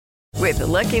With the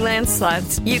Lucky Land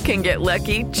Slots, you can get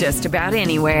lucky just about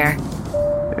anywhere.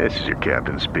 This is your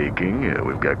captain speaking.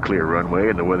 We've got clear runway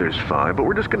and the weather's fine, but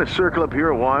we're just going to circle up here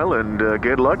a while and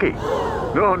get lucky.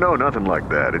 No, nothing like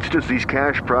that. It's just these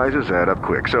cash prizes add up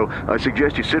quick. So I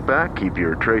suggest you sit back, keep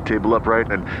your tray table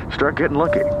upright, and start getting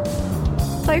lucky.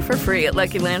 Play for free at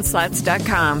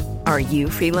LuckyLandSlots.com. Are you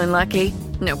feeling lucky?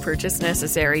 No purchase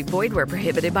necessary. Void where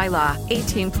prohibited by law.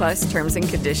 18+ terms and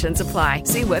conditions apply.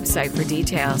 See website for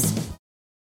details.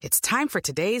 It's time for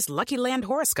today's Lucky Land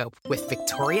horoscope with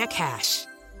Victoria Cash.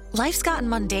 Life's gotten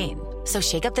mundane, so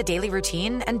shake up the daily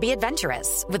routine and be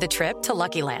adventurous with a trip to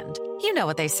Lucky Land. You know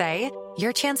what they say,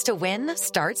 your chance to win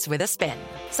starts with a spin.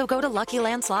 So go to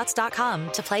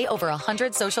LuckyLandSlots.com to play over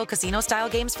 100 social casino-style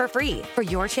games for free for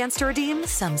your chance to redeem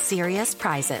some serious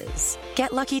prizes.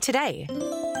 Get lucky today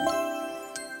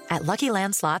at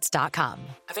LuckyLandSlots.com.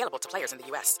 Available to players in the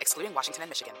U.S., excluding Washington and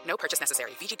Michigan. No purchase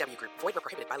necessary. VGW Group. Void where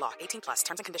prohibited by law. 18+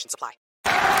 terms and conditions apply.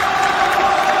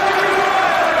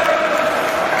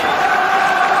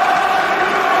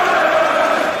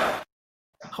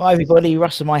 Hi everybody,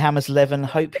 Russ and My Hammers 11.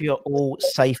 Hope you're all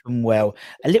safe and well.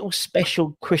 A little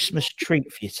special Christmas treat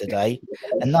for you today.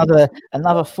 Another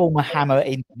former Hammer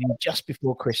interview just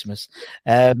before Christmas.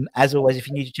 As always, if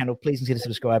you're new to the channel, please consider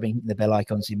subscribing, hitting the bell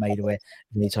icon so you're made aware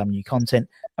of any time new content.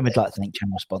 And we'd like to thank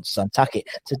channel sponsors Untuck.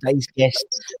 Today's guest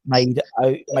made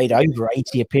over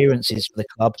 80 appearances for the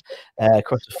club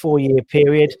across a 4-year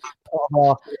period.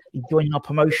 Joining our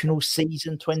promotional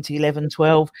season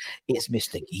 2011-12, it's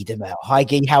Mr. Guy Demel. Hi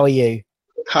Guy, how are you?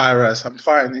 Hi Russ, I'm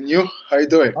fine. And you? How are you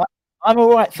doing? I'm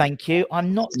all right, thank you.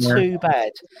 I'm not too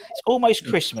bad. It's almost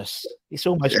Christmas. It's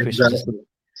almost Christmas.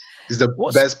 It's the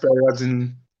best period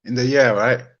in the year,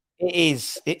 right?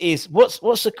 It is.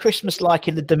 What's the Christmas like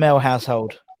in the Demel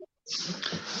household?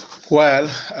 Well,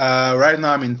 right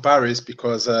now I'm in Paris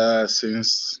because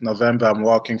since November I'm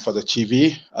working for the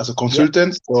TV as a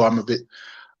consultant, so I'm a bit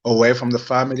away from the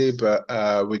family. But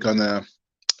we're gonna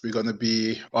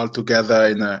be all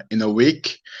together in a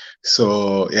week.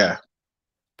 So yeah,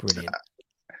 brilliant.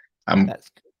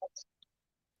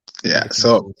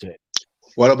 So,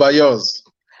 what about yours?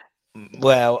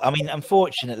 Well, I mean,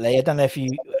 unfortunately, I don't know if you.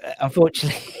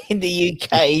 Unfortunately, in the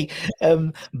UK,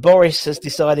 Boris has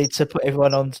decided to put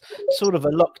everyone on sort of a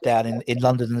lockdown in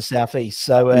London and the South East.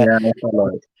 So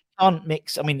can't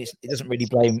mix. I mean, it doesn't really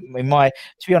blame. I mean, to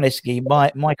be honest, Guy,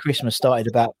 my Christmas started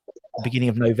about the beginning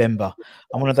of November.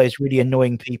 I'm one of those really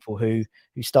annoying people who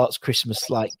starts Christmas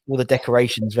like all the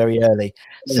decorations very early.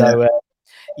 So.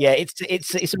 Yeah,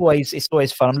 it's always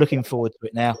fun. I'm looking forward to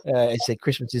it now. As I said,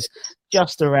 Christmas is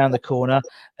just around the corner.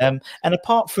 And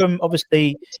apart from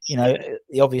obviously, the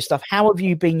obvious stuff, how have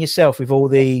you been yourself with all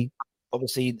the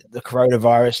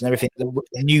coronavirus and everything,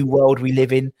 the new world we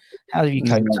live in? How have you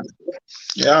coped?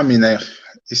 Yeah, I mean,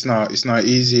 it's not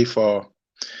easy for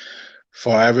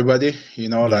everybody,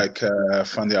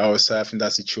 finding ourselves in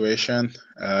that situation.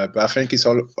 But I think it's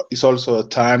also a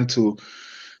time to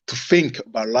think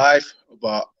about life,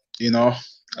 about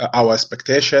our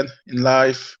expectation in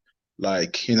life.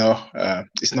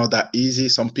 It's not that easy.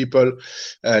 Some people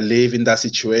live in that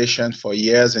situation for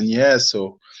years and years.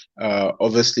 So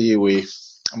obviously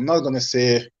I'm not gonna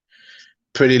say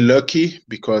pretty lucky,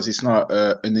 because it's not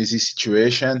an easy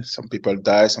situation. Some people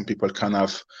die, some people can't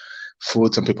have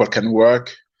food, some people can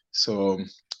work. So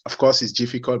of course it's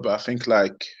difficult, but I think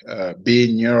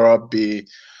be in Europe, be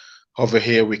over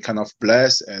here, we kind of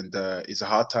blessed, and it's a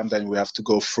hard time that we have to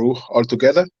go through all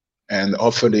together. And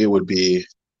hopefully, it will be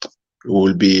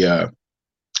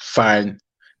fine,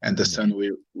 and the sun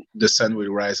will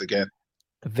rise again.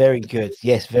 Very good.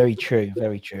 Yes, very true.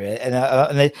 Very true.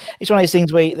 And it's one of those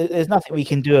things where there's nothing we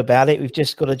can do about it. We've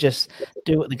just got to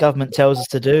do what the government tells us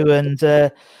to do, and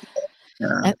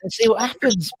see what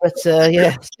happens. But see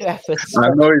what happens. I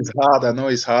know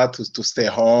it's hard to stay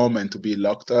home and to be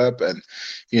locked up, and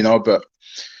but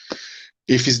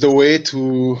if it's the way if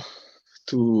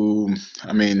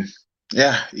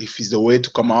it's the way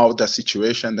to come out of that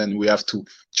situation, then we have to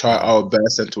try our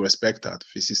best and to respect that.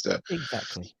 This is the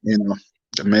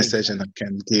message and I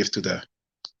can give to the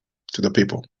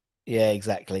people. Yeah,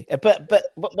 exactly. But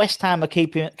West Ham are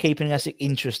keeping us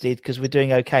interested because we're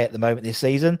doing okay at the moment this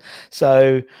season.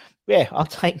 So yeah,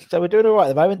 so we're doing all right at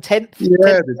the moment. 10th. Yeah,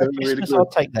 they're doing really good. I'll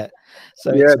take that.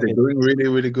 So yeah, they're doing really,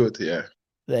 really good. Yeah,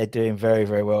 they're doing very,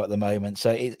 very well at the moment.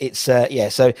 So so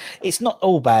it's not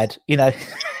all bad,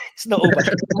 It's not all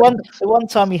bad. The one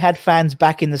time we had fans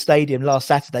back in the stadium last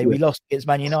Saturday, we lost against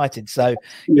Man United. So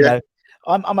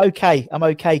I'm okay. I'm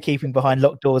okay keeping behind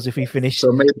locked doors if we finish.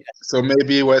 So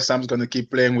maybe West Ham's going to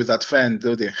keep playing with that fan,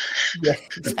 do they? Yeah,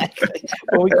 exactly.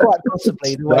 Well, we quite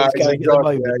possibly the way it's going at the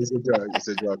moment. Yeah, it's a joke. It's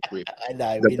a joke. I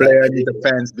know. The player need the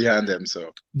fans behind them.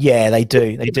 So yeah, they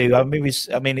do. They do. I mean, it's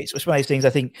one of those things.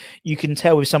 I think you can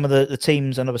tell with some of the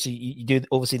teams, and obviously you do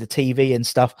obviously the TV and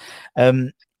stuff.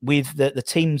 With the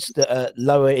teams that are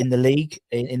lower in the league,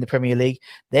 in the Premier League,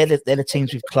 they're the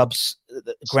teams with clubs,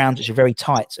 the grounds which are very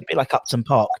tight. It's a bit like Upton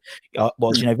Park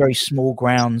was, very small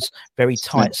grounds, very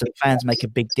tight, so the fans make a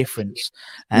big difference.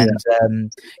 And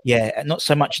not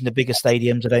so much in the bigger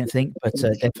stadiums, I don't think, but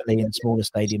definitely in smaller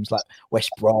stadiums like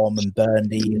West Brom and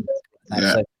Burnley. And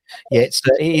that. So,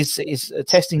 it's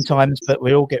testing times, but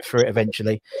we'll all get through it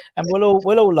eventually, and we'll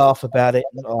all laugh about it,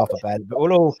 but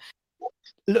we'll all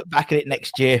look back at it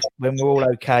next year when we're all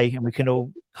okay and we can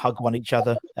all hug each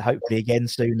other hopefully again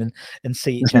soon and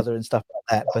see each other and stuff like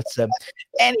that. But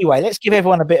anyway, let's give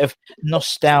everyone a bit of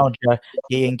nostalgia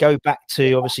here and go back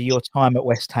to obviously your time at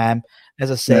West Ham.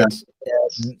 As I said,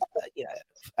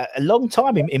 a long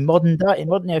time in modern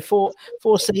 4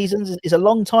 seasons is a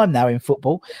long time now in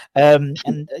football, and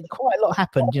quite a lot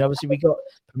happened. Obviously we got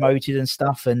promoted and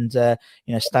stuff, and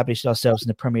established ourselves in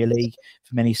the Premier League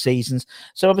for many seasons.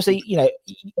 So obviously you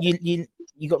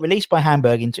got released by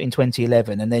Hamburg in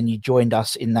 2011, and then you joined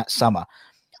us in that summer.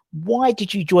 Why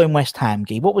did you join West Ham,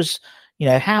 Guy? What was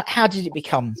how did it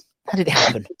become? How did it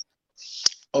happen?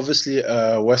 Obviously,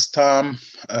 West Ham.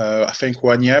 I think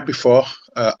 1 year before,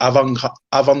 Avant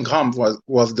Graham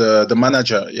was the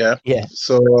manager. Yeah.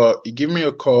 So he gave me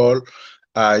a call.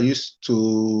 I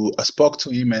spoke to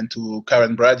him and to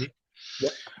Karen Brady.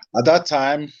 Yep. At that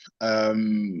time,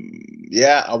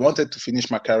 I wanted to finish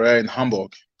my career in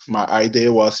Hamburg. My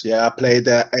idea was, I played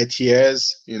there 8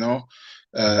 years,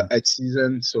 8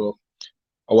 seasons. So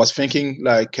I was thinking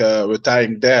like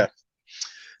retiring there.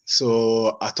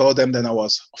 So I told them that I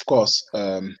was, of course,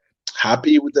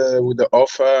 happy with the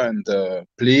offer and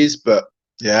pleased, but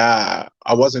I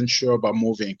wasn't sure about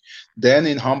moving. Then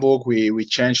in Hamburg, we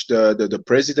changed the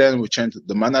president, we changed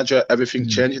the manager, everything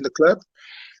changed in the club,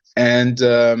 and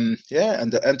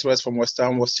and the interest from West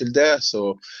Ham was still there.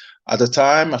 So at the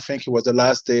time, I think it was the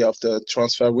last day of the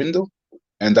transfer window,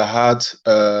 and I had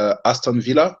Aston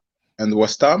Villa and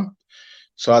West Ham.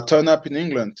 So I turned up in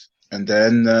England. And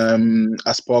then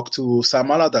I spoke to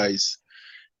Sam Allardyce,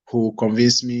 who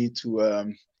convinced me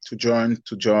to join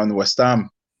West Ham.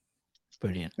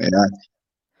 Brilliant. Yeah.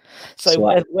 So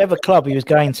whatever club he was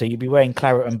going to, you'd be wearing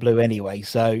claret and blue anyway.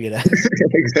 So Yes.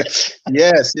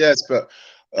 But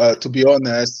to be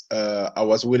honest, I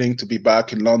was willing to be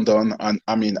back in London, and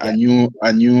I knew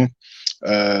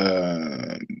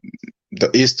the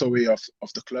history of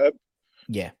the club.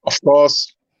 Yeah. Of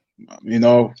course,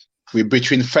 we're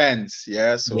between fans,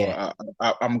 So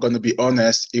I'm going to be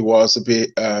honest. It was a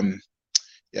bit,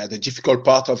 the difficult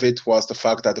part of it was the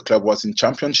fact that the club was in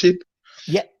Championship.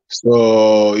 Yeah.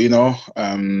 So I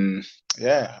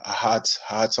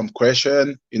had some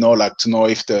question, like to know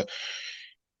if the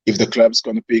club's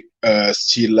going to be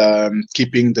still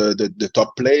keeping the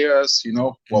top players.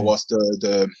 What was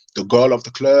the goal of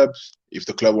the club? If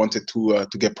the club wanted to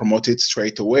get promoted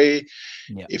straight away,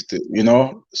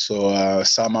 so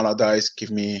Sam Allardyce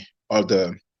gave me all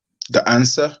the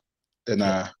answer. Then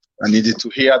I needed to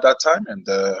hear at that time, and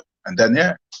then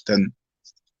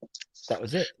that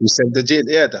was it. We said the deal.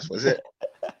 Yeah, that was it.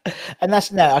 And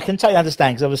I can totally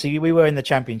understand, because obviously we were in the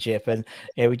Championship, and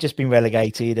we'd just been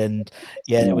relegated, and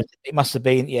it must have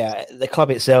been the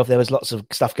club itself. There was lots of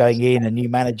stuff going in, a new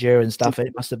manager and stuff.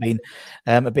 It must have been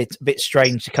a bit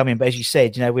strange to come in. But as you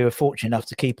said, we were fortunate enough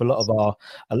to keep a lot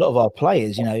of our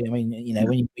players.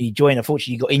 When you joined,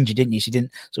 unfortunately you got injured, didn't you? So you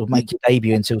didn't sort of make your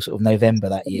debut until sort of November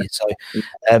that year. So,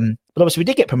 but obviously we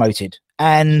did get promoted,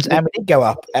 and we did go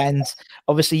up, and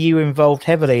obviously you were involved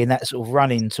heavily in that sort of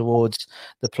running towards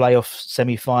the playoff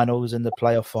semi-finals and the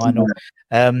playoff final.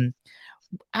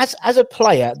 As a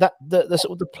player, that the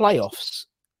sort of the playoffs,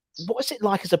 what's it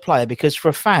like as a player? Because for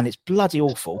a fan, it's bloody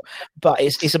awful, but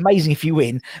it's amazing if you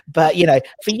win. But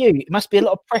for you, it must be a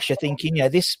lot of pressure thinking,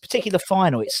 this particular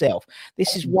final itself,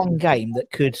 this is one game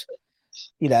that could,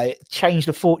 change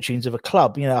the fortunes of a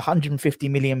club. £150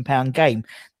 million game.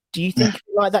 Do you think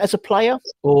like that as a player,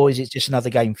 or is it just another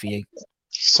game for you?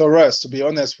 So, Russ, to be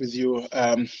honest with you,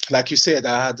 like you said,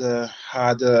 I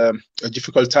had a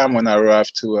difficult time when I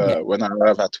arrived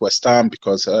at West Ham,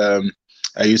 because I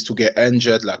used to get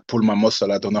injured, like pull my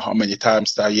muscle. I don't know how many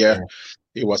times that year.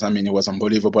 Yeah. It was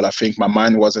unbelievable. I think my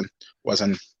mind wasn't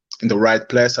in the right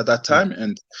place at that time,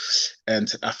 and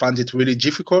I found it really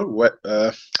difficult.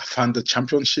 I found the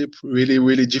championship really,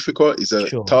 really difficult. It's a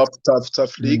Sure.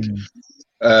 tough league.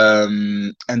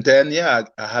 And then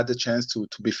I had the chance to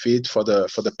be fit for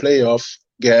the playoff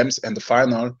games and the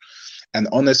final. And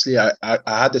honestly, I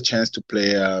had the chance to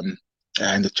play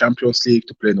in the Champions League,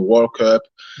 to play in the World Cup,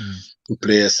 to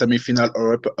play a semi-final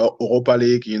Europa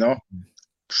League.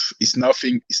 It's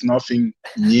nothing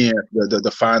near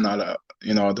the final.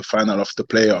 The final of the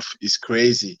playoff is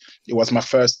crazy. It was my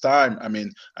first time. I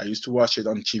mean, I used to watch it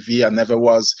on TV. I never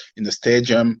was in the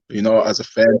stadium, as a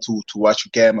fan to watch a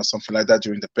game or something like that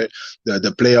during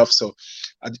the playoff. So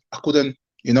I couldn't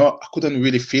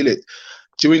really feel it.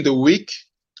 During the week,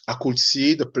 I could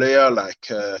see the player like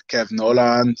Kev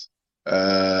Noland,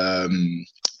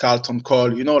 Carlton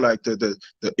Cole, like the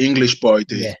English boy.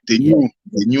 They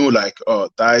knew like, oh,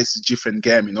 that is a different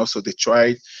game, So they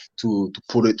tried to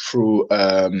put it through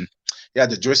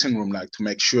the dressing room, like to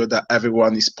make sure that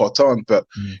everyone is spot on. But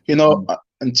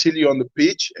until you're on the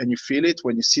pitch and you feel it,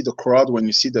 when you see the crowd, when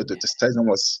you see that the stadium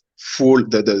was full,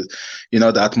 the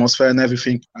atmosphere and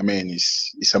everything, I mean,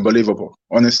 it's unbelievable.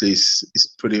 Honestly,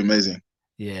 it's pretty amazing.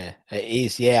 Yeah, it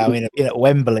is. Yeah, I mean, at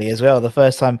Wembley as well. The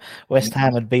first time West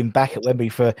Ham had been back at Wembley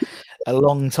for a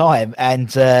long time, and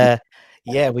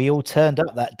we all turned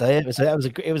up that day. It was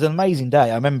an amazing day.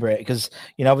 I remember it because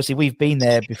obviously we've been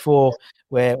there before.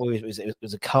 Where it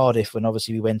was a Cardiff when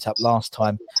obviously we went up last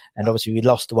time, and obviously we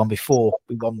lost the one before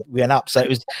we went up. So it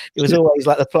was always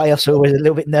like the playoffs were always a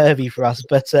little bit nervy for us.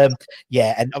 But and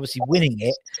obviously winning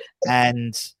it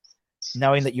and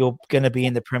knowing that you're going to be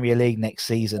in the Premier League next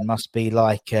season must be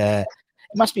like it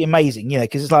must be amazing,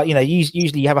 because it's like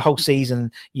usually you have a whole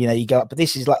season, you go up, but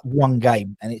this is like one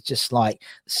game, and it's just like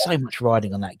so much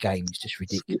riding on that game. It's just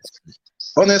ridiculous.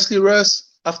 Honestly,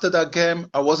 Russ, after that game,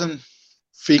 I wasn't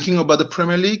thinking about the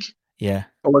Premier League. Yeah,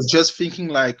 I was just thinking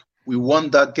like we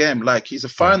won that game, like it's a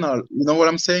final. You know what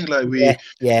I'm saying? Like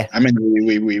I mean,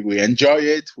 we enjoy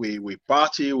it, we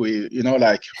party,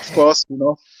 like of course,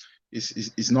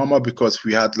 It's normal because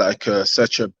we had like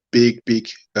such a big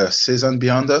season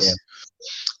behind us. Yeah.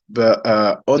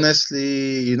 But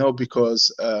honestly,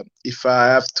 because if I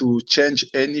have to change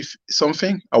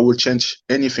something, I will change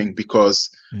anything because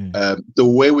the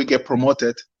way we get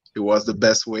promoted, it was the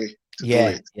best way to do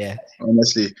it. Yeah.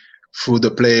 Honestly, through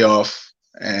the playoff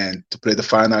and to play the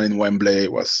final in Wembley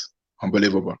was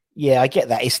unbelievable. Yeah, I get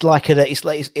that. It's like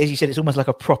as you said, it's almost like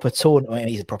a proper tournament. I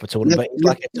mean, it's a proper tournament, but it's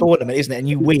like a tournament, isn't it? And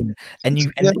you win, and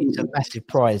it's a massive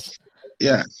prize.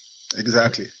 Yeah,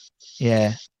 exactly.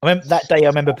 Yeah, I remember that day. I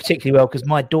remember particularly well because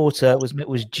my daughter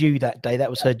was due that day. That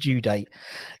was her due date,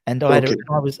 and I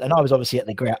was obviously at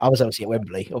the ground. I was obviously at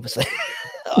Wembley, obviously.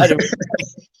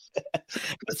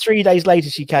 But 3 days later,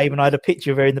 she came, and I had a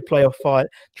picture of her in the playoff fight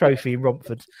trophy in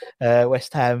Romford,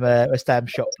 West Ham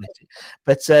shoplifted.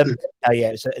 But it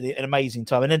was an amazing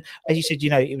time. And then, as you said,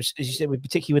 it was, as you said,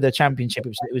 particularly with the Championship,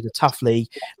 it was a tough league.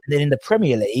 And then in the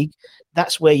Premier League,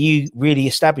 that's where you really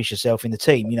establish yourself in the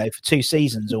team. For 2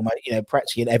 seasons, almost,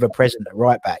 practically an ever present at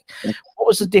right back. What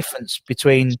was the difference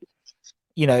between?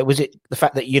 Was it the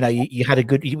fact that you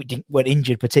had you weren't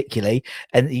injured particularly,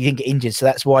 and you didn't get injured, so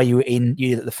that's why you were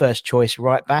the first choice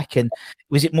right back? And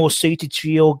was it more suited to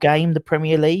your game, the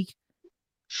Premier League?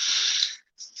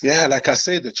 Yeah, like I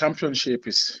said, the Championship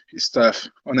is tough.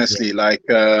 Honestly,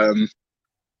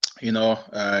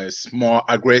 it's more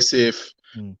aggressive.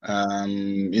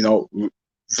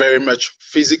 Very much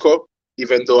physical.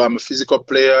 Even though I'm a physical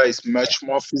player, it's much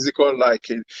more physical. Like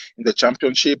in the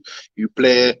Championship, you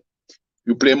play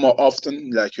more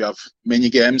often, like you have many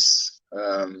games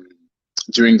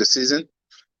during the season.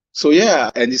 So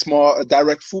and it's more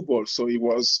direct football. So it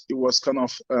was kind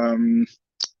of kind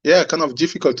of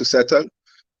difficult to settle.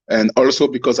 And also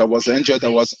because I was injured, I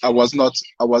was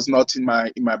not in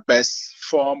my best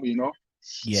form,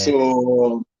 Yeah.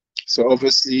 So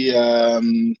obviously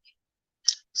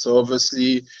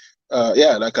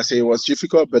like I say, it was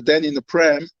difficult. But then in the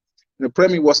Prem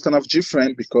it was kind of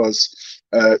different because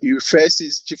you face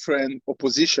this different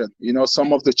opposition.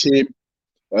 Some of the team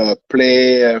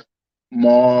play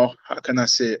more, how can I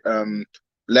say,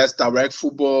 less direct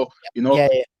football. It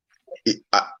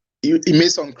may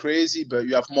sound crazy, but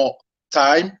you have more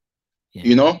time,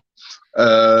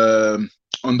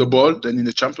 on the ball than in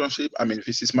the Championship. I mean,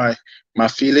 this is my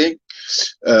feeling.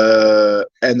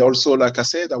 And also, like I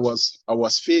said, I was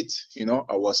fit.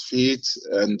 I was fit,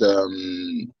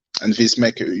 and this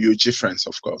make a huge difference,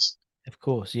 of course. Of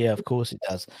course, yeah, of course it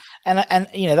does. And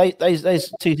you know,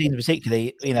 those two teams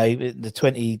particularly, you know, the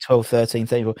 2012, 13,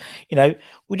 34, you know,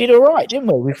 we did all right,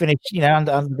 didn't we? We finished, you know,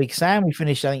 under Big Sam, we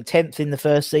finished, I think, 10th in the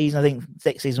first season. I think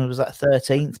next season was like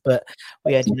 13th, but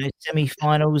we had, you know,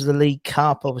 semi-finals, the League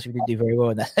Cup. Obviously, we didn't do very well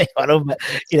in that semi-final, but,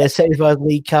 you know, semi-finals,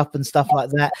 League Cup and stuff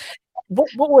like that.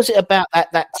 What was it about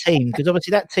that team? Because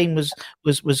obviously that team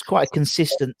was quite a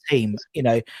consistent team. You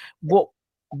know,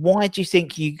 why do you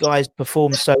think you guys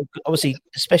performed so? Obviously,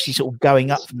 especially sort of going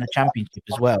up from the championship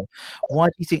as well. Why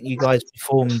do you think you guys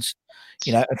performed?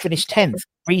 You know, and finished 10th,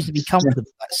 reasonably comfortable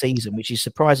that season, which is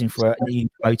surprising for a new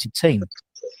promoted team.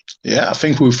 Yeah, I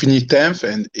think we finished 10th,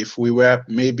 and if we were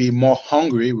maybe more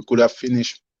hungry, we could have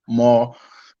finished more,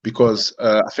 because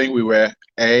I think we were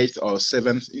 8th or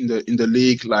 7th in the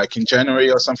league, like in January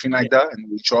or something like that, and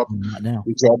we dropped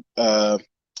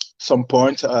some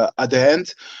point at the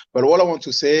end. But what I want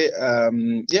to say,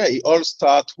 it all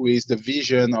starts with the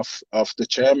vision of the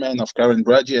chairman, of Karen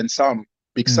Brady and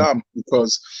Big Sam,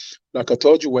 because like I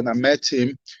told you, when I met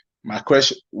him,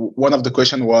 one of the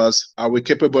questions was, are we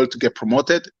capable to get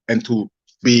promoted and to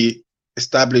be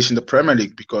established in the Premier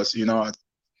League? Because, you know,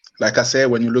 like I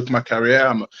said, when you look at my career,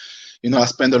 I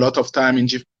spend a lot of time in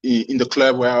the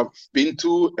club where I've been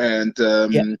to, and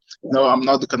you know, I'm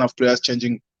not the kind of player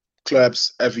changing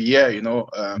clubs every year. You know,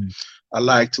 I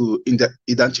like to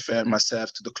identify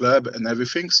myself to the club and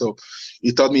everything. So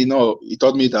he told me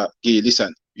that, hey,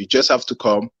 listen, you just have to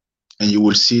come, and you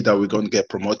will see that we're going to get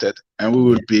promoted, and we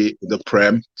will be in the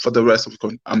Prem for the rest of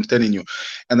the. I'm telling you,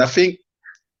 and I think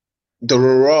the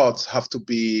rewards have to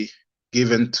be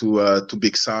given to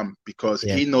Big Sam, because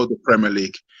he knows the Premier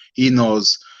League. He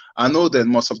knows. I know that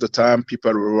most of the time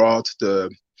people reward the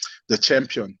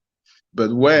champion,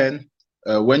 but when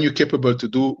you're capable to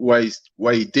do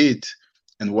what he did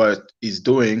and what he's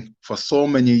doing for so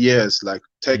many years, like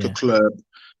take a club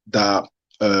that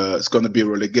is going to be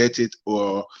relegated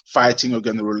or fighting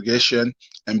against the relegation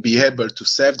and be able to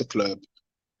save the club.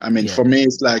 I mean, for me,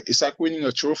 it's like winning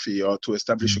a trophy or to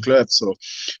establish a club. So,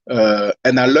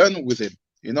 and I learned with him.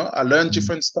 You know, I learned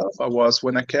different stuff.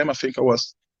 When I came, I think I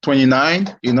was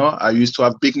 29. You know, I used to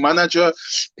have big manager,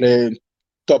 playing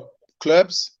top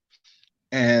clubs,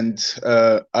 and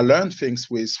I learned things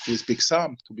with Big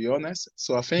Sam, to be honest.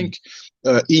 So I think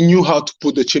he knew how to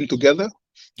put the team together.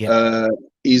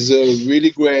 He's a really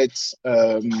great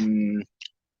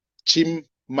team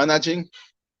managing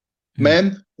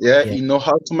man. He know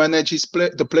how to manage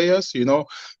the players. You know,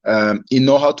 he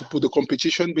know how to put the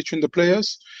competition between the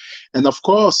players, and of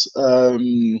course,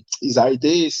 his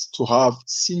idea is to have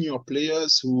senior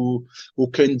players who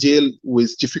can deal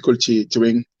with difficulty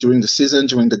during the season,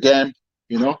 during the game.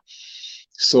 You know,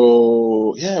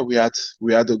 so we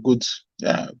had a good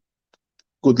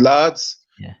lads.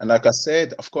 And like I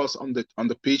said, of course, on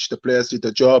the pitch, the players did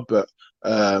the job.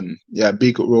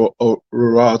 Big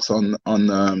rewards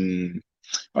on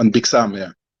Big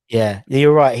Sam. Yeah,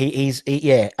 you're right.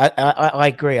 I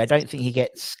agree. I don't think he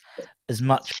gets as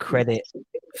much credit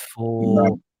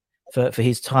for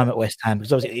his time at West Ham,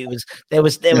 because obviously there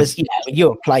was you know, when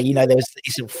you're a player, you know, there was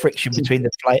this sort of friction between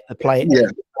the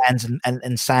fans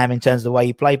and Sam in terms of the way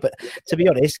he played. But to be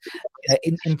honest,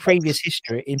 in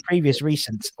previous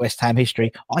recent West Ham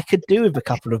history, I could do with a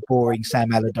couple of boring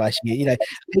Sam Allardyce. You know,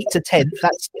 8 to 10th,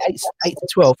 that's 8 to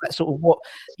 12. That's sort of what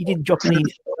you didn't drop any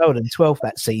lower than 12th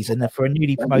that season for a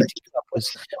newly promoted club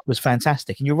was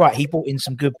fantastic. And you're right, he brought in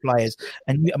some good players,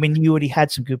 and I mean, you already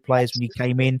had some good players when you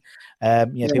came in.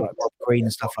 You know, people like Rob Green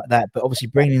and stuff like that. But obviously,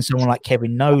 bringing in someone like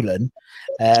Kevin Nolan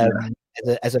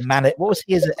as a man, what was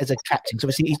he as a captain? Because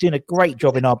obviously, he's doing a great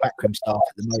job in our backroom staff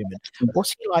at the moment.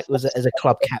 What's he like as a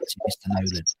club captain, Mr.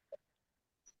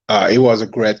 Nolan? He was a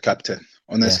great captain.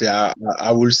 Honestly, I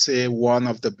will say one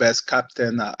of the best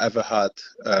captain I ever had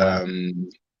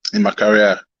in my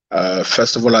career.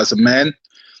 First of all, as a man,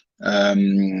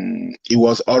 he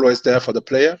was always there for the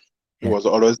player. He was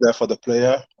always there for the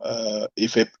player.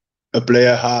 If a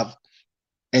player have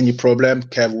any problem,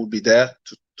 Kev will be there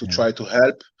to try to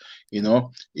help. You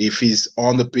know, if he's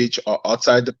on the pitch or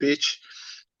outside the pitch.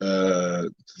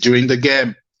 During the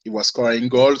game, he was scoring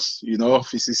goals. You know,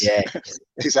 this is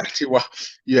exactly what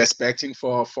you're expecting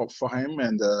for him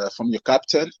and from your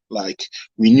captain. Like,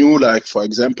 we knew, like, for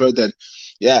example, that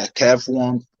Kev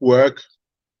won't work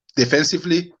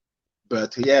defensively,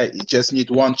 but he just need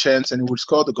one chance and he will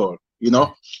score the goal. You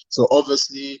know, so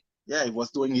obviously, he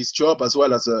was doing his job as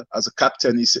well as a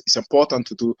captain. It's important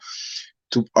to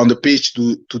on the pitch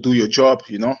to do your job.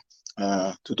 You know,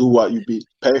 to do what you be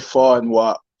paid for and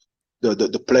what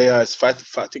the player is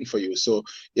fighting for you. So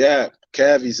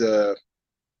Kev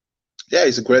yeah,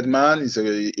 he's a great man.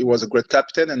 He was a great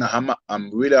captain, and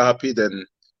I'm really happy that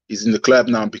he's in the club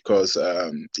now because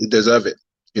he deserves it.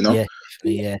 You know, Yeah,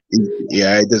 definitely, yeah.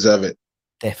 Yeah, he deserves it.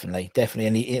 Definitely,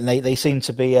 and they seem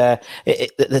to be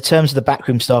the terms of the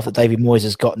backroom staff that David Moyes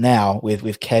has got now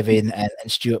with Kevin and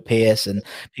Stuart Pearce and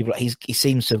people. He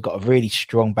seems to have got a really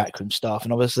strong backroom staff,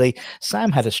 and obviously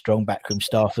Sam had a strong backroom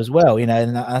staff as well. You know,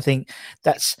 and I think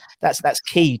that's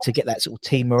key to get that sort of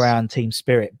team around, team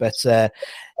spirit. But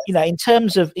you know, in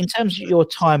terms of your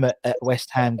time at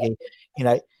West Ham, you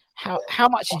know. How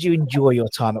much did you enjoy your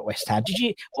time at West Ham?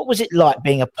 What was it like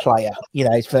being a player? You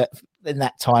know, for in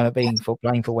that time of playing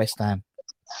for West Ham?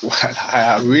 Well,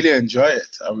 I really enjoy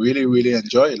it. I really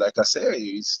enjoy it. Like I say,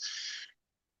 I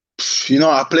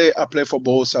play for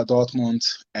Borussia Dortmund,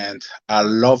 and I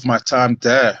love my time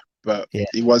there. But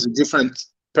it was a different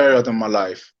period of my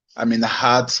life. I mean,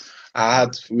 I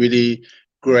had really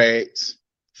great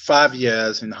 5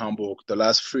 years in Hamburg. The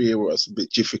last 3 was a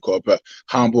bit difficult, but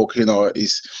Hamburg,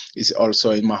 is also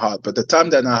in my heart. But the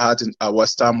time that I had at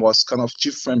West Ham was kind of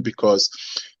different because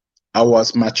I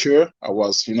was mature. I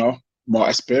was, more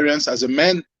experienced as a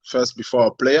man first before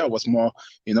a player. I was more,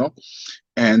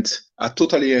 and I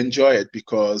totally enjoy it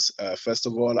because first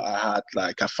of all, I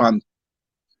found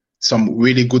some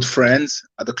really good friends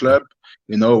at the club,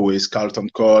 with Carlton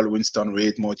Cole, Winston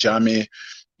Reid, Mojami,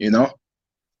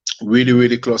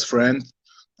 really close friend.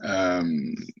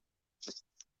 And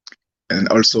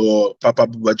also Papa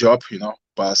Buba Job,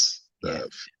 passed a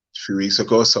few weeks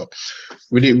ago. So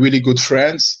really good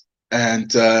friends.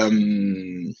 And I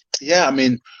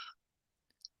mean,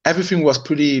 everything was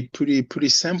pretty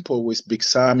simple with Big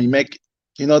Sam. He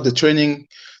the training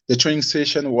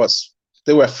session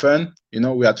they were fun.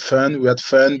 We had fun. We had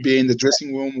fun being in the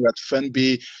dressing room. We had fun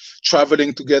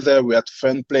traveling together. We had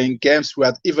fun playing games. We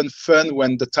had even fun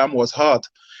when the time was hard.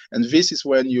 And this is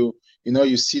when you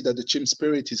see that the team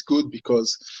spirit is good,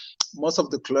 because most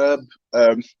of the club,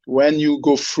 when you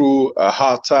go through a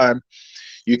hard time,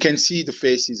 you can see the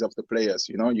faces of the players.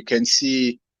 You can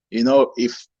see,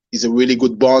 if it's a really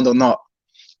good bond or not.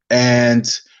 And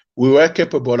we were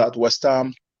capable at West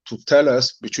Ham to tell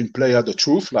us between players the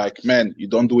truth, like, man, you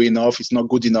don't do enough, it's not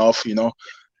good enough,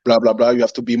 blah blah blah. You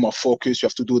have to be more focused. You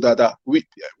have to do that. We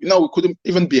couldn't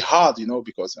even be hard,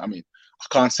 because I mean, I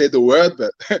can't say the word,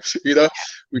 but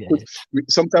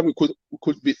sometimes we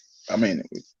could be. I mean,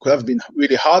 it could have been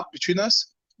really hard between us,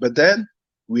 but then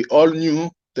we all knew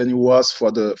that it was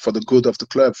for the good of the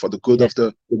club, for the good of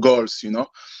the goals,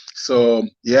 So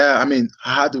I mean,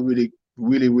 I had a really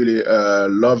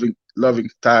lovely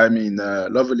time in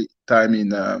at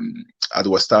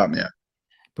West Ham. Yeah.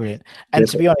 Brilliant. And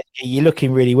to be honest, you're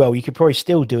looking really well. You could probably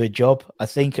still do a job, I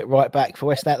think, at right back for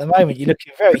West Ham at the moment. You're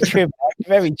looking very trim,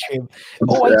 very trim.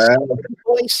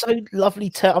 Always so lovely.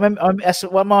 I remember that's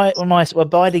one of my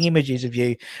abiding images of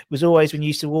you was always when you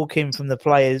used to walk in from the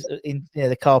players in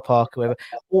the car park or whatever.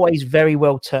 Always very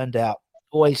well turned out.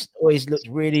 Always looked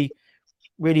really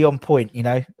on point.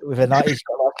 With a nice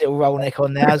little roll neck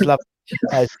on there. I was lovely.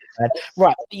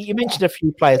 Right, you mentioned a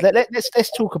few players.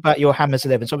 Let's talk about your Hammers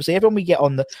 11. So obviously, everyone we get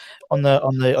on the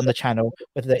channel,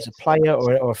 whether it's a player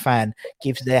or a fan,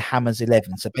 gives their Hammers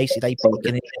 11. So basically, they pick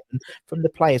an 11 from the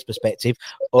player's perspective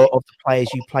of the players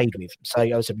you played with. So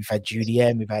obviously, we've had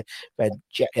Julien, we've had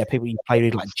people you played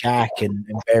with like Jack and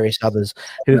various others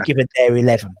who have given their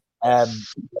 11.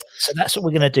 So that's what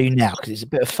we're going to do now, because it's a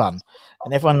bit of fun,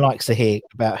 and everyone likes to hear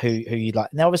about who you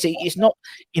like. Now, obviously, it's not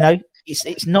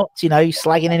it's not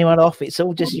slagging anyone off. It's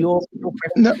all just your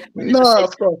preference. No,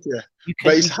 of course, yeah.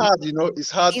 But it's hard,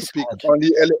 It's hard to pick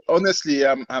only. Honestly,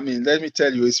 I mean, let me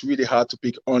tell you, it's really hard to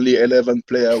pick only 11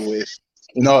 player with.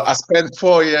 I spent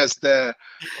 4 years there.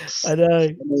 I know.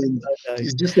 I mean,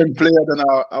 it's different player than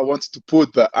I wanted to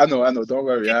put, but I know. Don't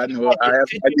worry. I know. I have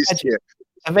a list here.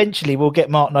 Eventually, we'll get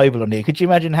Mark Noble on here. Could you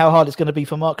imagine how hard it's going to be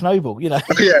for Mark Noble? Yeah,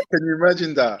 can you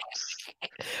imagine that?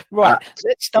 Right,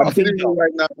 let's start. I'm telling you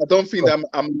right now, I don't think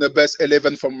I'm the best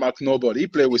 11 from Mark Noble. He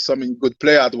played with some good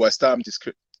player at West Ham. This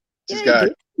guy.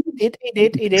 He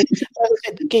did.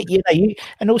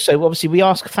 And also, obviously, we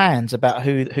ask fans about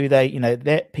who they,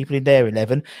 their people in their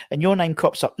 11, and your name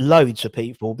crops up loads for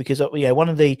people because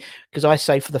because I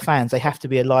say for the fans, they have to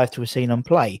be alive to have seen them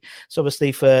play. So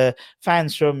obviously, for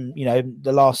fans from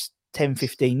the last 10,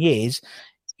 15 years,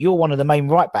 you're one of the main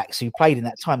right backs who played in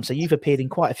that time. So you've appeared in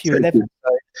quite a few 11.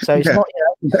 So it's not,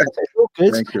 it's all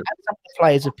good. And some of the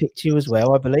players have picked you as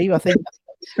well, I believe. I think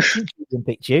Susan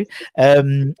picked you.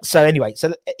 So anyway,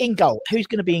 so in goal, who's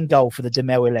going to be in goal for the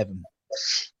Demel 11?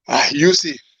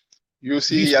 UC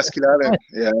Yaskilale.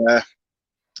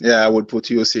 Yeah, I would put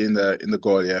UC in the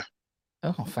goal. Yeah.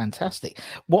 Oh, fantastic!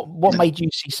 What made you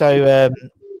see so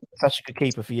such a good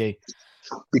keeper for you?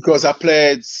 Because I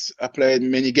played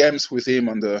many games with him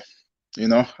on the,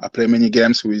 I play many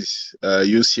games with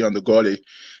UC on the goalie.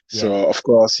 So of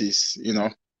course he's,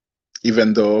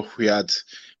 even though we had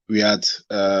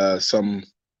some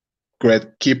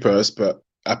great keepers, but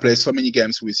I played so many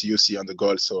games with UC on the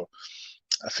goal. So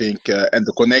I think, and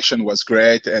the connection was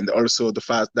great, and also the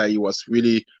fact that he was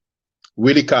really,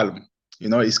 really calm.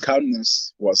 His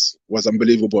calmness was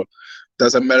unbelievable.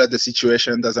 Doesn't matter the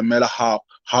situation, doesn't matter how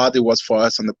hard it was for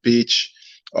us on the pitch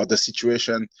or the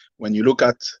situation. When you look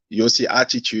at Yossi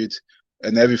attitude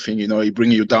and everything, he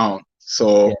bring you down.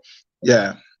 So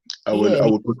I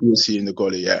will put Yossi in the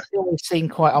goalie. Yeah, he always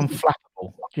seemed quite unflappable.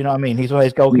 Do you know what I mean? He's one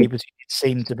of those goalkeepers who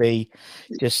seem to be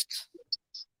just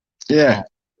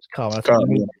calm. I think you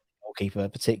need a goalkeeper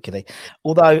particularly.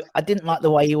 Although I didn't like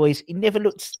the way he never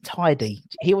looked tidy.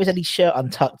 He always had his shirt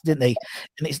untucked, didn't he?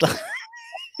 And it's like,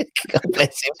 God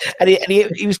bless him. And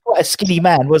he was quite a skinny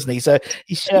man, wasn't he? So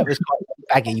his shirt was quite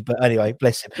baggy. But anyway,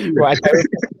 bless him. Right,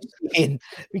 okay.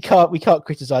 We can't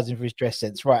criticise him for his dress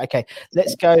sense. Right, okay.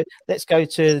 Let's go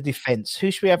to the defence.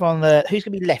 Who should we have on the? Who's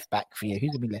going to be left back for you?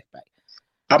 Who's going to be left back?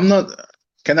 I'm not.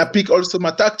 Can I pick also my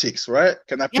tactics, right?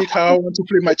 Can I pick how I want to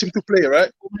play my team to play,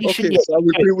 right? Okay, so I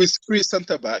will play with 3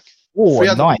 centre back. Oh,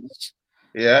 nice.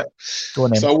 Yeah. Go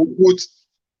on, so I will put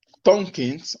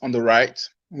Tompkins on the right,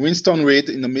 Winston Reid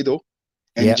in the middle,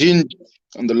 and Ginge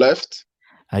on the left.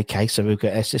 Okay, so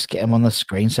let's just get them on the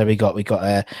screen. So we got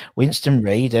Winston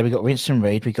Reid. There we got Winston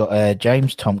Reid. We got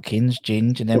James Tompkins,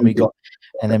 Ginge, and then we got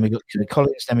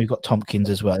Collins. Then we've got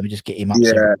Tompkins as well. Let me just get him up.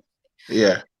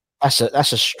 Yeah.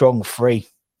 That's a strong three.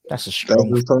 That's a strong.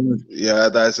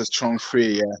 That is a strong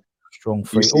three. Yeah, strong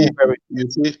three. You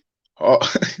see? Oh,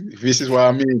 this is what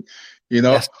I mean.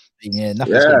 Nothing's going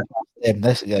past them.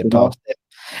 That's going past them.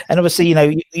 And obviously,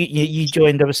 you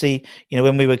joined. Obviously,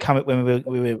 when we were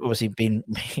obviously been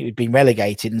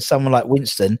relegated, and someone like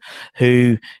Winston,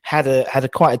 who had a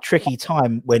quite a tricky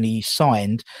time when he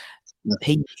signed,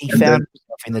 he found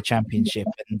himself in the Championship,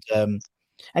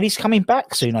 and he's coming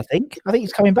back soon. I think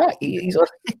he's coming back. He's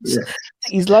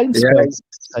loan spell.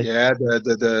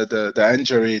 The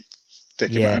injury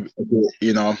taking him a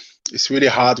bit, it's really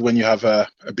hard when you have a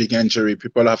big injury.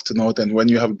 People have to know that when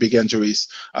you have big injuries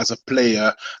as a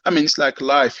player, I mean, it's like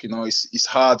life, it's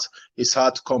hard. It's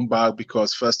hard to come back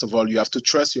because first of all, you have to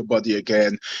trust your body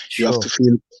again. Sure. You have to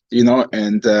feel,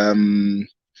 and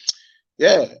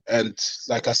and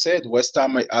like I said, West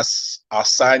Ham are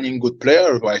signing good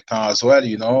players right now as well,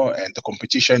 and the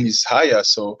competition is higher.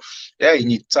 So, you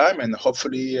need time, and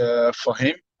hopefully for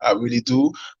him, I really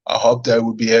do. I hope that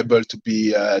we'll be able to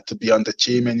be on the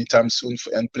team anytime soon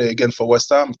and play again for West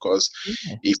Ham because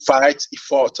he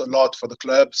fought a lot for the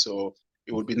club. So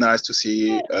it would be nice to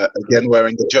see again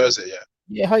wearing the jersey.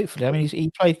 Yeah, hopefully. I mean, he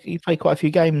played quite a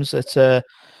few games at the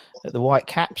White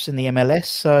Caps in the MLS.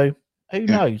 So. Who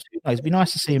knows? It'd be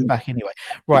nice to see him back anyway.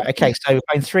 Right, okay, so we're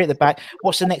playing 3 at the back.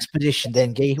 What's the next position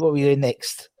then, Guy? What are we doing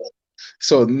next?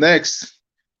 So next,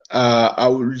 I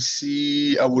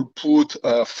will put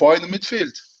 4 in the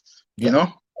midfield,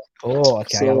 Oh,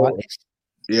 okay, so, I like this.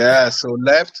 Yeah, so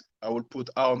left, I will put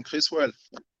Aaron Cresswell.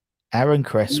 Aaron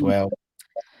Cresswell.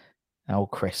 Oh,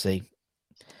 Cressy.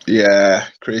 Yeah,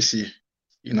 Cressy.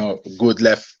 Good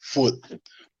left foot,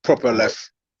 proper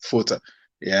left footer.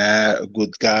 Yeah, a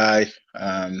good guy,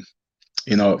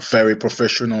 very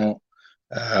professional,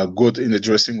 good in the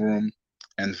dressing room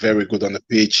and very good on the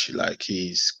pitch. Like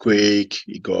he's quick,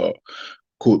 he got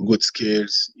good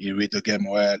skills, he read the game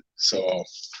well. So,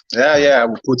 I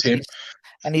will put him.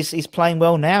 And he's playing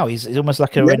well now. He's almost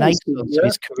like a renaissance of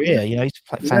his career. He's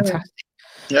fantastic.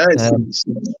 Yeah.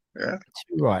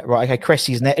 Right. Okay,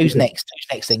 Cressy's next. Who's next? Who's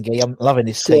next then, Guy? I'm loving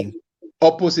this team.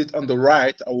 Opposite on the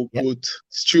right, I will put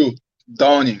Stu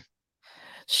Downing.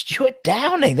 Stuart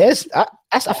Downing. I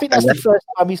think that's the first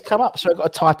time he's come up, so I've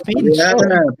got to type him in.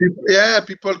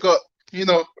 People got,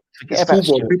 it's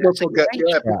football. People forget.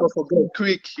 People forget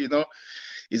quick.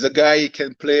 He's a guy he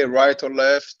can play right or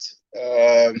left.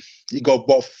 He got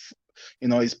both.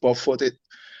 He's both-footed,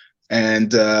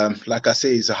 and like I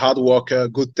say, he's a hard worker,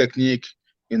 good technique.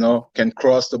 Can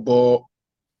cross the ball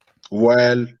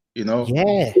well.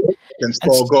 Can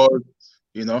score goals.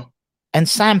 And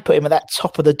Sam put him at that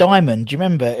top of the diamond. Do you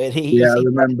remember? I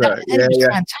remember. He was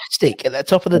fantastic at that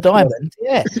top of the diamond.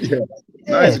 Yeah.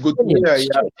 Nice, good player.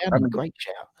 Great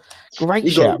shout. Great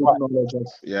shout.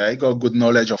 He got good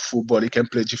knowledge of football. He can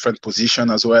play different position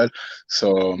as well.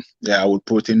 So I will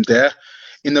put him there.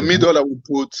 In the middle, I will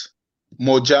put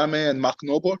Mojame and Mark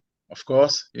Noble, of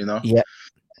course. Yeah.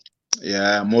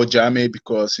 Yeah, Mo Jame,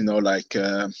 because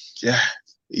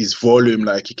his volume,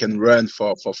 like he can run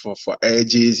for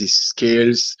ages, his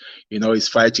skills, his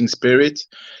fighting spirit.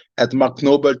 At Mark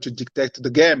Noble to dictate the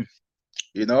game,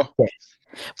 you know. Yeah.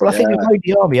 Well, I think Yeah. with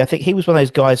Modi Army, I think he was one of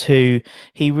those guys who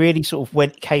he really sort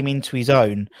of came into his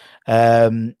own.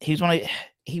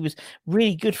 He was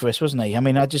really good for us, wasn't he? I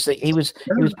mean, I just think he was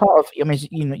part of. I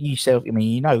mean, yourself. I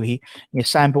mean,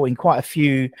 Sam brought in quite a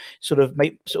few sort of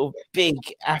big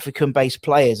African-based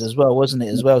players as well, wasn't it?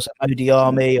 As well, so Modi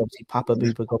Army, obviously Papa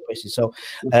Bouba, God bless his soul,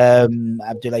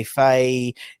 Abdoulaye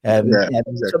Faye,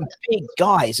 some big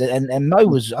guys, and Mo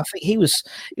was. I think he was.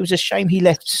 It was a shame he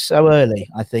left so early.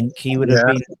 I think he would have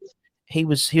been. He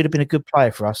would have been a good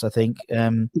player for us, I think.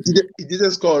 He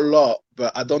didn't score a lot,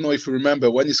 but I don't know if you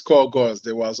remember when he scored goals,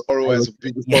 there was always a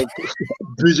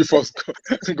beautiful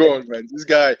goal, man. This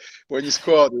guy, when he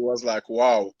scored, it was like,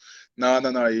 wow. No. Mo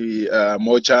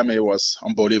Jame was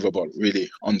unbelievable, really,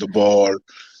 on the ball.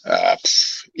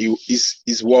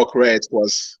 His work rate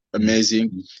was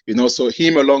amazing. So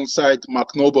him alongside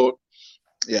Mark Noble,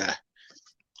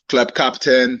 club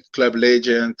captain, club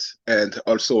legend, and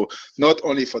also not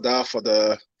only for that, for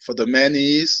the man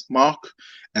he is, Mark,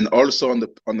 and also on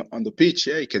the pitch,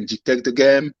 he can dictate the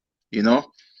game.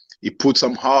 He put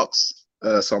some heart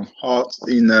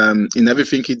in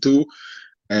everything he do,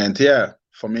 and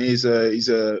for me, he's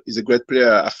a great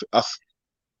player.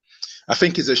 I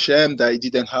think it's a shame that he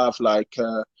didn't have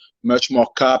much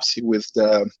more caps with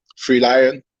the Free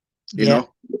Lion. I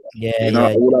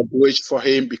would have wished for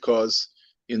him because.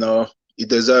 He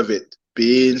deserves it.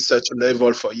 Being such a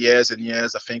level for years and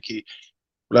years, I think he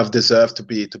would have deserved to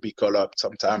be called up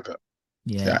sometime. But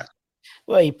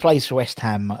well, he plays for West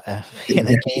Ham.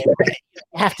 You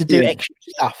have to do extra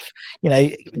stuff.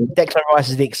 Declan Rice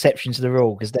is the exception to the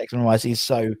rule because Declan Rice is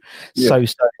so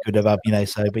good above. But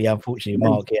unfortunately,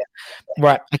 Mark.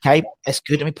 Right. Okay. That's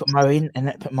good. Let me put Mo in and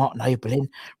then put Mark Noble in.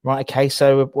 Right. Okay.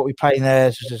 So what we playing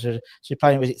there? So we're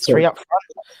playing. Was it 3 up front?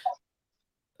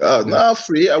 No,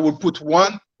 3. I would put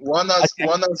one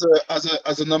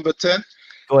as a number 10.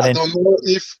 I don't know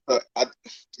if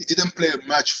he didn't play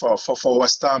much for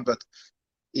West Ham, but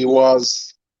he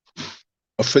was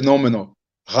a phenomenal.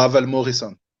 Ravel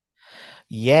Morrison.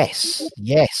 Yes.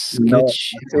 Good. I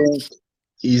think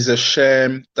it's a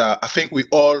shame that I think we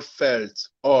all felt,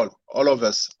 all of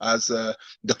us, as the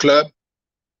club,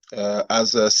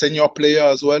 as a senior player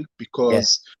as well,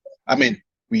 because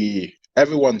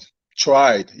everyone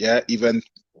tried, even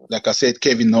like I said,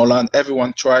 Kevin Nolan,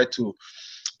 everyone tried to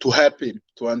help him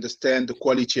to understand the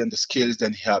quality and the skills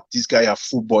that he had. This guy had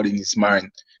football in his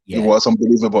mind. It was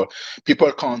unbelievable.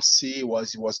 People can't see what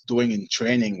he was doing in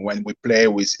training when we play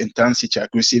with intensity,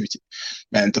 aggressivity.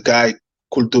 And the guy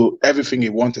could do everything he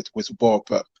wanted with the ball.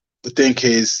 But the thing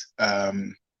is,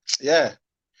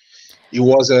 he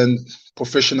wasn't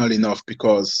professional enough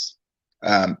because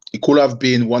he could have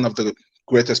been one of the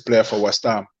greatest players for West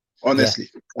Ham. Honestly,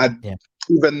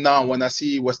 even now when I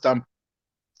see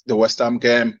the West Ham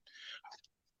game,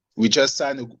 we just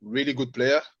signed a really good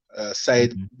player,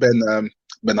 Said Ben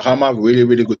Rama, really,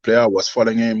 really good player. I was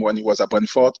following him when he was at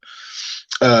Brentford.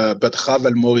 But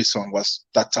Ravel Morrison was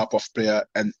that type of player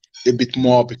and a bit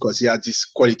more because he had this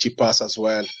quality pass as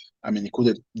well. I mean, he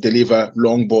could deliver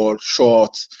long ball,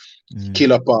 short,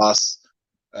 killer pass,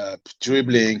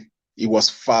 dribbling. He was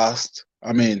fast.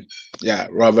 I mean,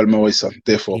 Ravel Morrison,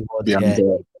 therefore,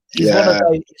 He's one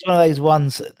of those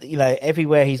ones,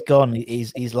 everywhere he's gone,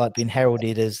 he's like been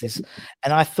heralded as this.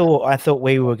 And I thought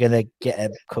we were going to get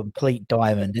a complete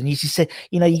diamond. And you just said,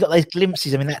 you got those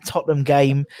glimpses. I mean, that Tottenham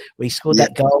game where he scored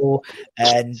that goal,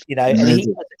 and and he was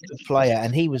a good player.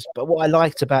 And but what I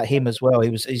liked about him as well,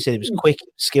 he said he was quick,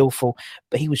 skillful,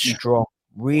 but he was strong,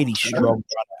 really strong.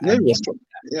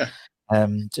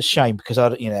 It's a shame because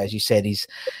as you said, he's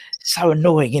so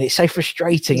annoying and it's so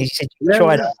frustrating. As you said,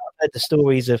 I've heard the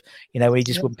stories of where he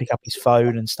just wouldn't pick up his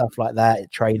phone and stuff like that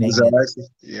at training. Exactly.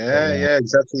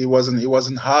 Exactly. It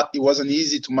wasn't hard. It wasn't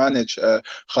easy to manage.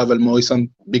 Ravel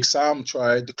Morrison, Big Sam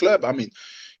tried the club. I mean,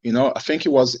 I think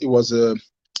it was a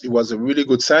really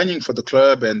good signing for the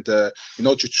club, and to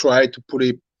try to put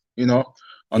it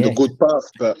on the good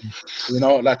path. But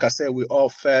like I said, we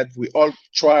all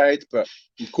tried, but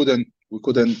we couldn't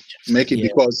make it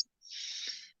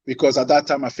because at that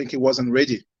time I think he wasn't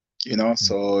ready.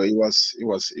 So it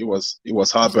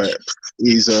was hard, but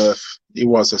he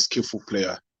was a skillful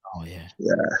player. Oh yeah.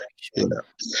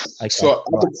 Okay, so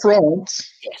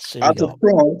at the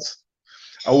front,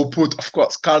 I will put, of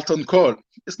course, Carlton Cole.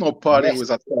 It's no party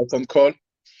without Carlton Cole,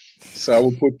 so I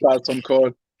will put Carlton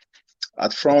Cole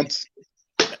at front.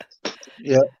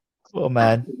 Oh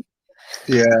man.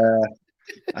 Yeah.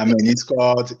 I mean, he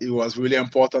scored. It was really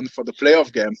important for the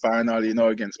playoff game final,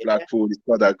 against Blackpool. He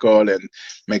scored that goal and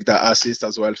make that assist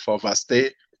as well for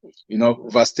Vaste.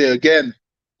 Vaste again,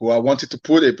 who I wanted to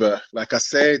put it, but like I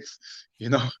said,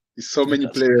 it's so many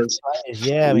players.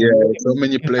 Yeah, so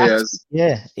many players.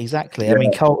 Yeah, exactly. Yeah. I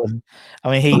mean, Colton.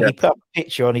 I mean, he put up a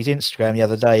picture on his Instagram the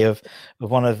other day of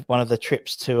one of the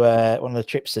trips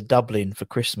to Dublin for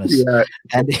Christmas. Yeah.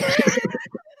 And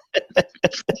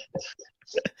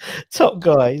top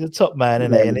guy, he's a top man,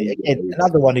 isn't he? And again,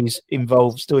 another one who's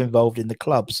still involved in the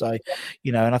club. So,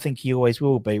 and I think he always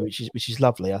will be, which is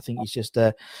lovely. I think he's just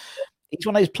he's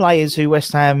one of those players who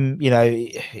West Ham,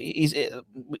 he's a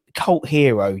cult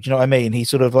hero. Do you know what I mean? He's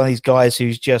sort of one of these guys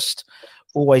who's just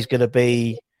always going to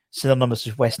be synonymous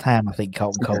with West Ham. I think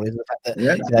Colton Cole is the fact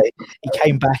that he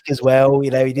came back as well. We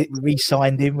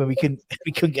re-signed him when we couldn't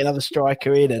get another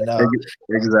striker in, and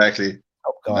exactly.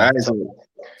 Top guy.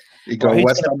 He got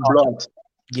West Ham blood.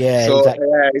 Yeah. So exactly.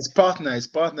 his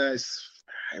partner is.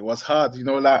 It was hard,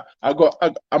 like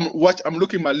I'm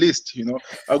looking at my list,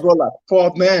 I got like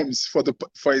 4 names for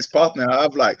his partner. I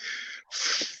have like,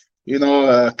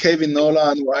 Kevin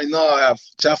Nolan. I know I have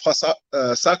Jafra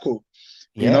Sako,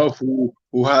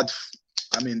 who had,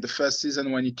 I mean, the first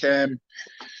season when he came,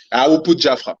 I will put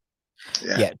Jafra.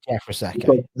 Yeah, Jafra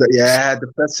Sako.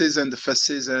 The first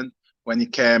season when he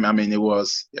came, I mean, it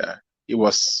was a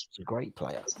great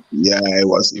player. Yeah, it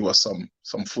was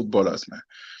some footballers, man.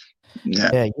 Yeah,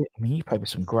 I mean, you played with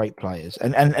some great players,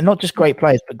 and not just great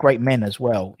players, but great men as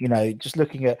well. Just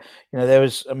looking at, there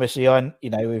was obviously,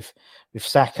 with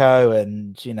Sacco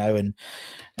and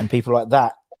and people like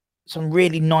that, some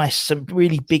really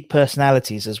big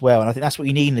personalities as well. And I think that's what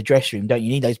you need in the dressing room, don't you?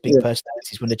 You need those big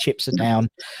personalities when the chips are down,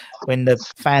 when the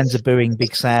fans are booing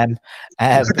Big Sam,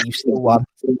 but you still won.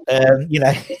 You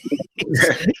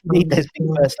need those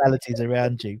big personalities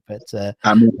around you. But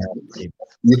I mean,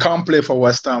 you can't play for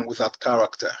West Ham without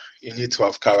character. You need to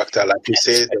have character, like you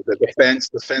said. The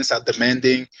fans are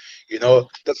demanding.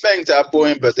 The fans are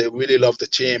booing, but they really love the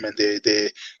team, and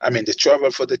they travel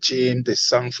for the team. They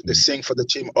sing for the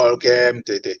team all game.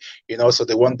 So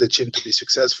they want the team to be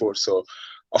successful. So,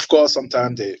 of course,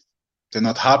 sometimes they're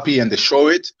not happy and they show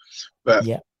it, but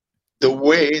the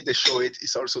way they show it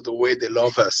is also the way they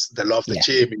love us. They love the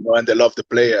team, and they love the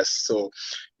players. So,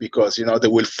 because they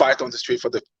will fight on the street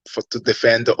to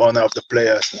defend the honor of the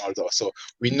players and all that. So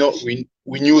we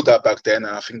knew that back then,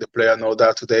 and I think the player know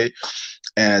that today.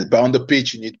 But on the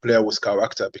pitch, you need player with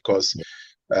character, because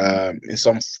in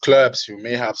some clubs you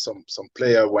may have some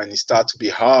player, when it start to be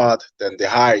hard, then they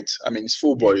hide. I mean, it's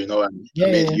football, and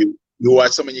you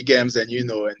watch so many games, and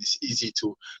and it's easy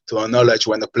to acknowledge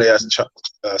when the players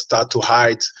start to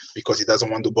hide because he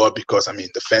doesn't want the ball, because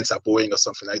the fans are booing or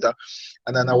something like that.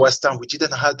 And then at West Ham, we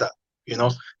didn't have that.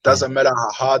 Doesn't matter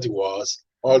how hard it was.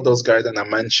 All those guys that I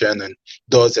mentioned, and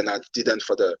those that I didn't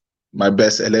for my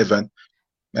best 11,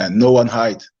 and no one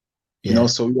hide.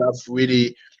 So we have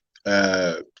really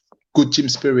good team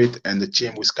spirit and the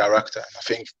team with character. And I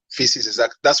think this is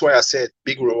exactly, that's why I said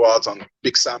big rewards on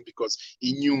Big Sam, because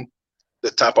he knew the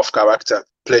type of character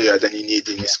player that he need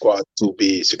in his squad to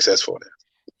be successful there.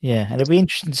 Yeah, and it'll be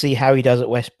interesting to see how he does at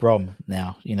West Brom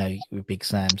now, with Big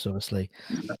Sam's, obviously.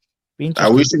 I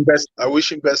wish him best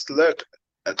luck.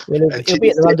 He'll be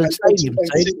at the London Stadium.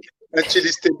 Actually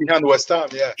stay behind West Ham,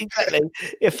 exactly.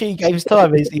 A few games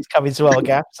time, he's coming to our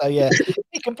gap, so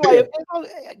he can play.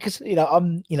 Because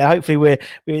hopefully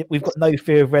we've got no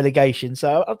fear of relegation.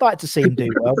 So I'd like to see him do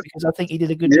well, because I think he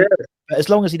did a good job. But as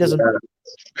long as he doesn't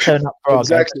turn up for our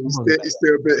game, he's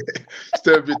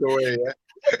still a bit away.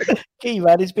 Gee,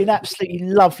 man, it's been absolutely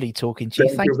lovely talking to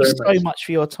you. Thank you so much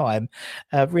for your time.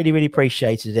 Really, really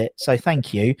appreciated it. So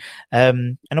thank you.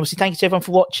 And obviously, thank you to everyone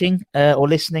for watching or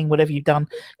listening, whatever you've done.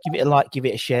 Give it a like, give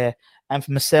it a share. And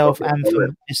for myself and for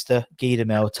Mr. Guy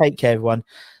Demel, take care, everyone.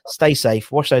 Stay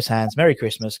safe. Wash those hands. Merry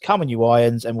Christmas. Come on, you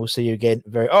irons. And we'll see you again.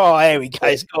 There we go.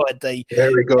 It's got a D.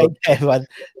 There we go. Take care, everyone.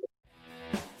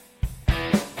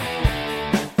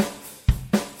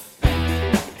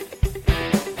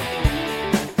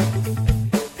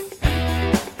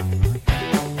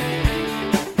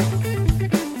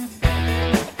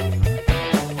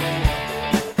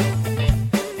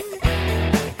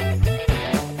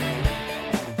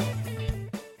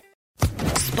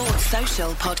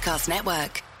 Podcast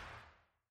Network.